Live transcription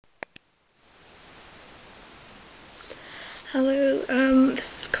Hello,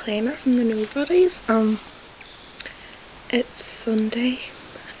 this is Clíona from the Nobodies. It's Sunday,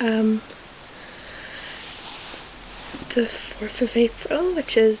 the 4th of April,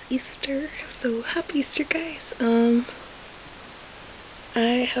 which is Easter, so happy Easter, guys.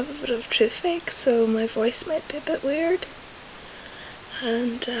 I have a bit of toothache, so my voice might be a bit weird,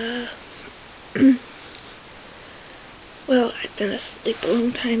 and, well, I've been asleep a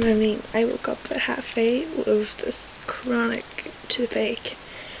long time. I mean, I woke up at 8:30 with this chronic toothache,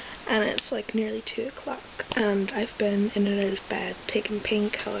 and it's like nearly 2 o'clock, and I've been in and out of bed taking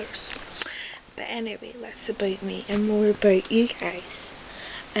painkillers. But anyway, less about me and more about you guys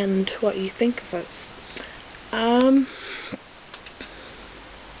and what you think of us.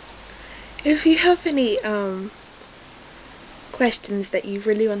 If you have any questions that you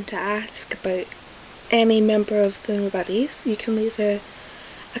really want to ask about any member of the Nobodies, you can leave a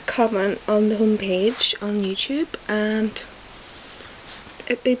comment on the homepage on YouTube, and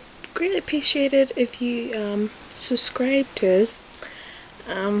it'd be greatly appreciated if you subscribe to us,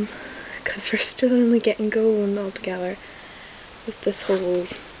 because we're still only getting going all together with this whole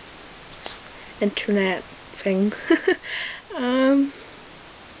internet thing.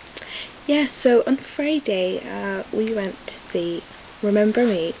 Yeah, so on Friday we went to see Remember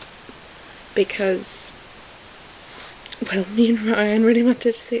Me because, well, me and Ryan really wanted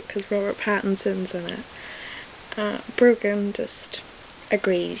to see it because Robert Pattinson's in it. Brogan just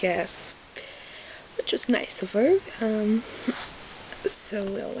agreed, yes, which was nice of her. So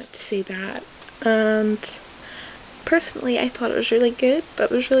we all went to see that, and personally I thought it was really good,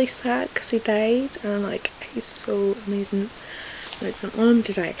 but it was really sad because he died, and like, he's so amazing and I didn't want him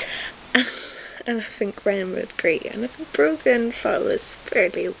to die. And I think Ryan would agree, and I think Brogan thought it was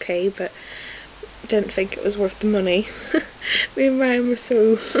fairly okay, but didn't think it was worth the money. Me and Ryan were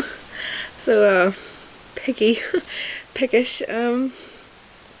so piggish.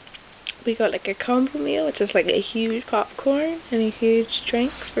 We got like a combo meal, which is like a huge popcorn and a huge drink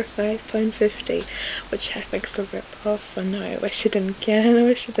for £5.50, which I think's a rip off, and now I wish I didn't get it. I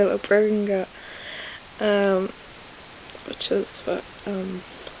wish I did what Brogan got, which was what,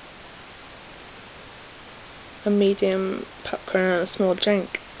 a medium popcorn and a small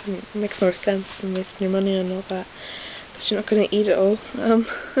drink. It makes more sense than wasting your money on all that, because you're not going to eat it all.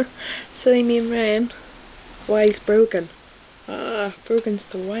 Silly me and Ryan. Wise Brogan. Brogan's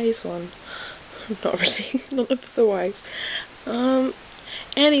the wise one. Not really, none of us are wise.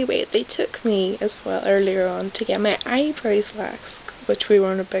 Anyway, they took me as well earlier on to get my eyebrows waxed, which we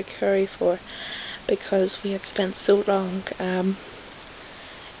were in a big hurry for because we had spent so long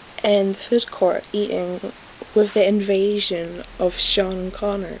in the food court eating with the invasion of Sean and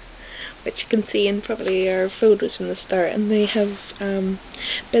Connor, which you can see in probably our photos from the start, and they have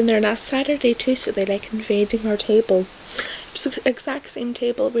been there last Saturday too, so they like invading our table. It's the exact same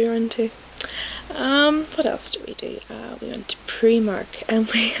table we were into. What else did we do? We went to Primark, and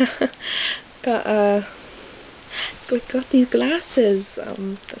we got these glasses.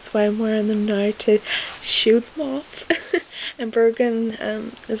 That's why I'm wearing them now, to show them off. And Brogan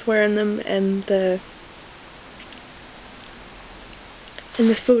is wearing them in the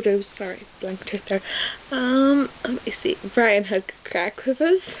photos. Sorry, blanked out there. Let me see. Brian had a crack with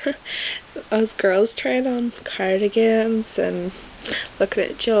us. Us girls trying on cardigans and looking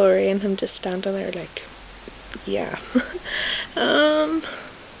at jewellery, and him just standing there like, yeah.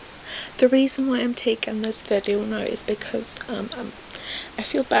 The reason why I'm taking this video now is because I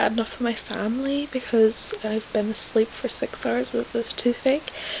feel bad enough for my family, because I've been asleep for 6 hours with this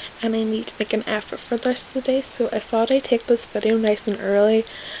toothache, and I need to make an effort for the rest of the day, so I thought I'd take this video nice and early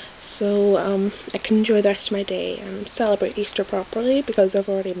so I can enjoy the rest of my day and celebrate Easter properly, because I've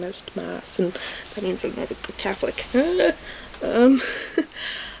already missed Mass, and that means I'm not a good Catholic.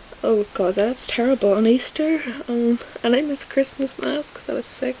 Oh god, that's terrible. On Easter, and I missed Christmas Mass because I was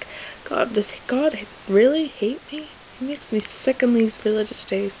sick. God, does God really hate me? He makes me sick on these religious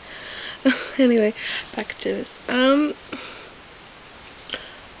days. Anyway, back to this.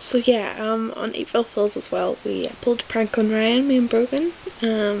 So yeah, on April Fools as well, we pulled a prank on Ryan, me and Brogan.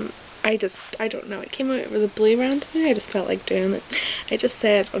 I don't know, it came out with a blue round to me. I just felt like doing it. I just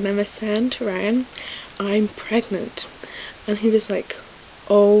said on MSN to Ryan, I'm pregnant. And he was like,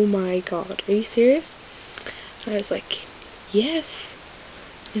 oh my god, are you serious? And I was like, yes.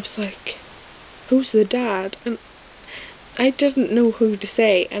 And he was like, who's the dad? And I didn't know who to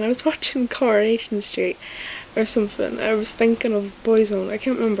say, and I was watching Coronation Street or something. I was thinking of Boyzone, I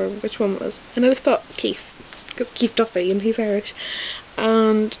can't remember which one it was, and I just thought Keith, because Keith Duffy, and he's Irish.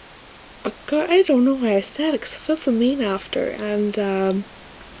 And oh god, I don't know why I said it, because I felt so mean after, and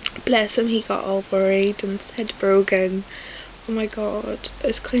bless him, he got all worried and said to Brogan, oh my god,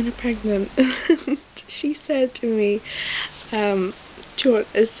 is Clíona pregnant? She said to me, do you want,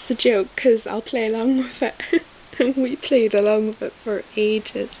 is this a joke? Because I'll play along with it. And we played along with it for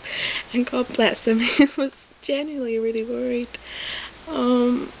ages. And God bless him, he was genuinely really worried.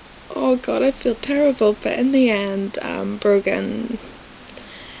 Oh god, I feel terrible. But in the end, Brogan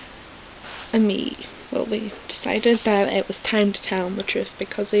and me, well, we decided that it was time to tell him the truth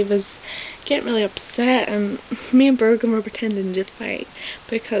because he was getting really upset, and me and Bergen were pretending to fight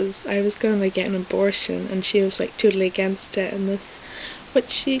because I was going to get an abortion and she was like totally against it, and this, which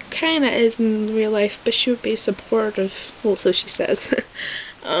she kind of is in real life, but she would be supportive, well, so she says.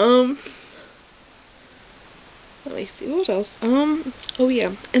 Let me see, what else? Oh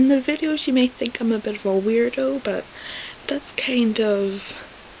yeah, in the videos you may think I'm a bit of a weirdo, but that's kind of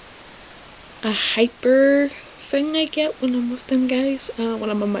a hyper thing I get when I'm with them guys. When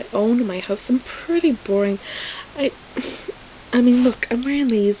I'm on my own in my house, I'm pretty boring. I I mean, look, I'm wearing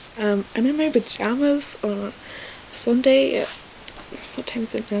these. I'm in my pajamas on a Sunday. What time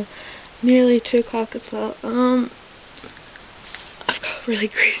is it now? Nearly 2 o'clock as well. I've got really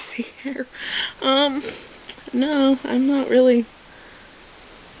greasy hair. No, I'm not really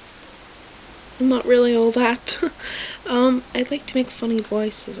all that. I'd like to make funny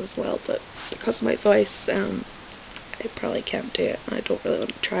voices as well, but because of my voice, I probably can't do it, and I don't really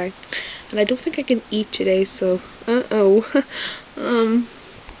want to try. And I don't think I can eat today, so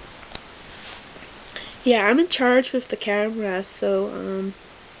yeah, I'm in charge with the camera, so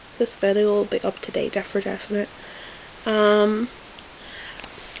this video will be up to date for definite.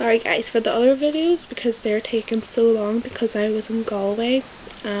 Sorry guys for the other videos because they're taking so long because I was in Galway,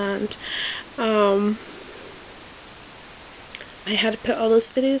 and I had to put all those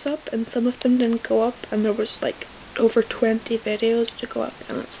videos up, and some of them didn't go up, and there was like over 20 videos to go up,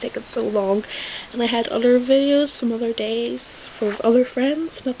 and it's taken so long. And I had other videos from other days for other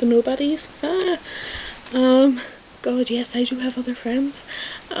friends, not the nobodies. God, yes, I do have other friends.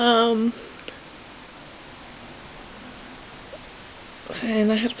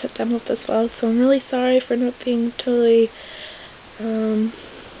 And I had to put them up as well, so I'm really sorry for not being totally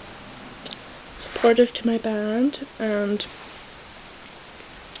supportive to my band. And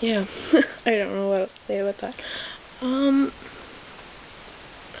yeah, I don't know what else to say about that. I'm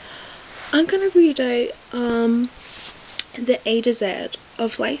gonna read out the A to Z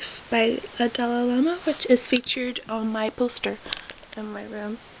of Life by the Dalai Lama, which is featured on my poster in my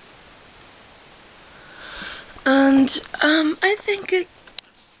room. And I think it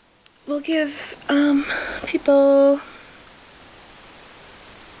will give people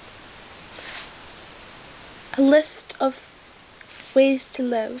a list of ways to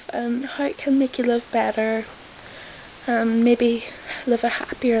live and how it can make you live better, and maybe live a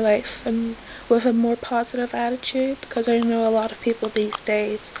happier life and with a more positive attitude, because I know a lot of people these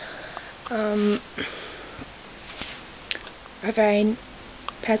days are very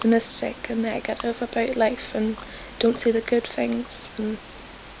pessimistic and negative about life and don't see the good things, and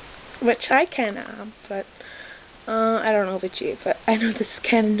which I kinda am, but I don't know about you, but I know this is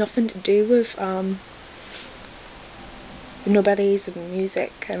kind of nothing to do with nobodies and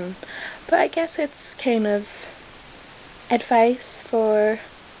music, but I guess it's kind of advice for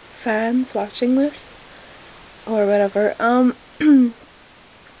fans watching this or whatever.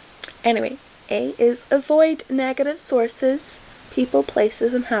 Anyway, A is avoid negative sources, people,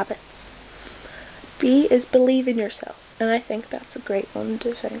 places, and habits. B is believe in yourself, and I think that's a great one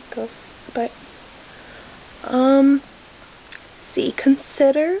to think about. C,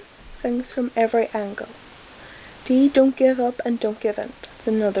 consider things from every angle. D, don't give up and don't give in. That's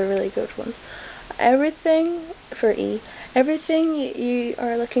another really good one. Everything, for E, everything you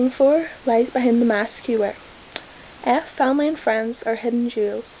are looking for lies behind the mask you wear. F, family and friends are hidden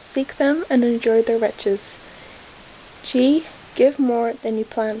jewels. Seek them and enjoy their riches. G, give more than you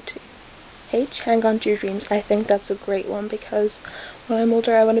plan to. H, hang on to your dreams. I think that's a great one because when I'm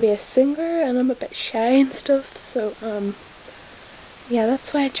older I want to be a singer and I'm a bit shy and stuff, so yeah,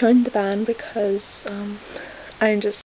 that's why I joined the band, because I'm just